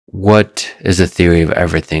what is the theory of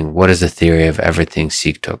everything? What does the theory of everything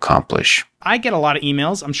seek to accomplish? I get a lot of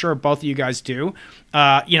emails. I'm sure both of you guys do.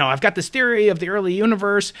 I've got this theory of the early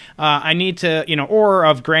universe. I need to, or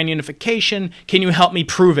of grand unification. Can you help me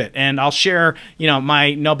prove it? And I'll share,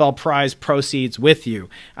 my Nobel Prize proceeds with you.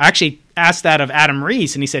 I actually asked that of Adam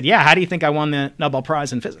Rees, and he said, yeah, how do you think I won the Nobel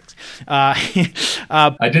Prize in physics?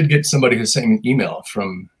 I did get somebody who sent me an email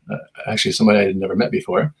from actually somebody I had never met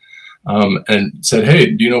before. And said, hey,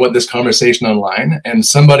 do you know what this conversation online? And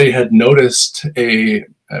somebody had noticed an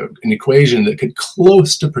equation that could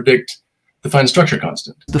close to predict the fine structure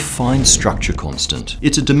constant. The fine structure constant.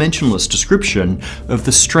 It's a dimensionless description of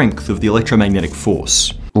the strength of the electromagnetic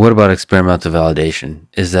force. What about experimental validation?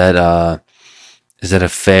 Is that a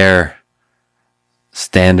fair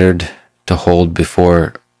standard to hold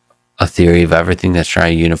before a theory of everything that's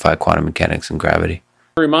trying to unify quantum mechanics and gravity?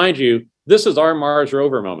 Remind you, this is our Mars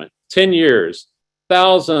rover moment. 10 years,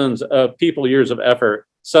 thousands of people, years of effort,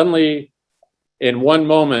 suddenly in one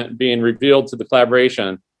moment being revealed to the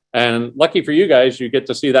collaboration. And lucky for you guys, you get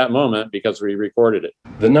to see that moment because we recorded it.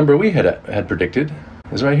 The number we had predicted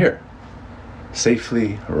is right here.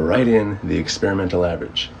 Safely right in the experimental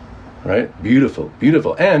average. Right? Beautiful,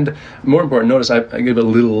 beautiful. And more important, notice I give a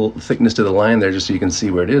little thickness to the line there just so you can see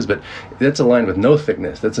where it is, but that's a line with no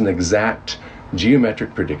thickness. That's an exact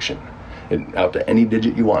geometric prediction. Out to any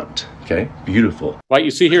digit you want. Okay, beautiful. What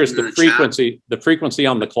you see here is the frequency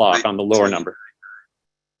on the clock on the lower number.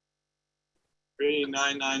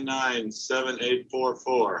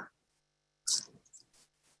 39997844.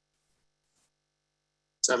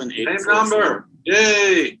 7844. Same number.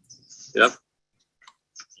 Yay! Yep.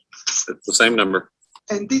 It's the same number.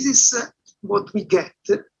 And this is what we get.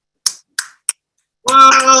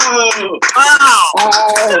 Whoa! Wow!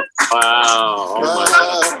 Wow! Oh my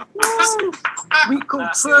God. We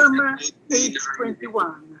confirm page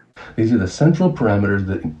 21. These are the central parameters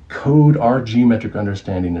that encode our geometric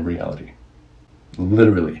understanding of reality.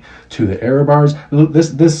 Literally. To the error bars,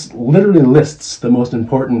 this literally lists the most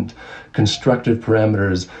important constructive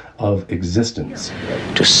parameters of existence.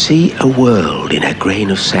 To see a world in a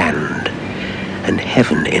grain of sand, and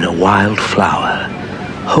heaven in a wild flower,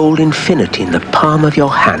 hold infinity in the palm of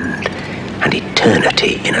your hand, and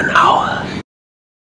eternity in an hour.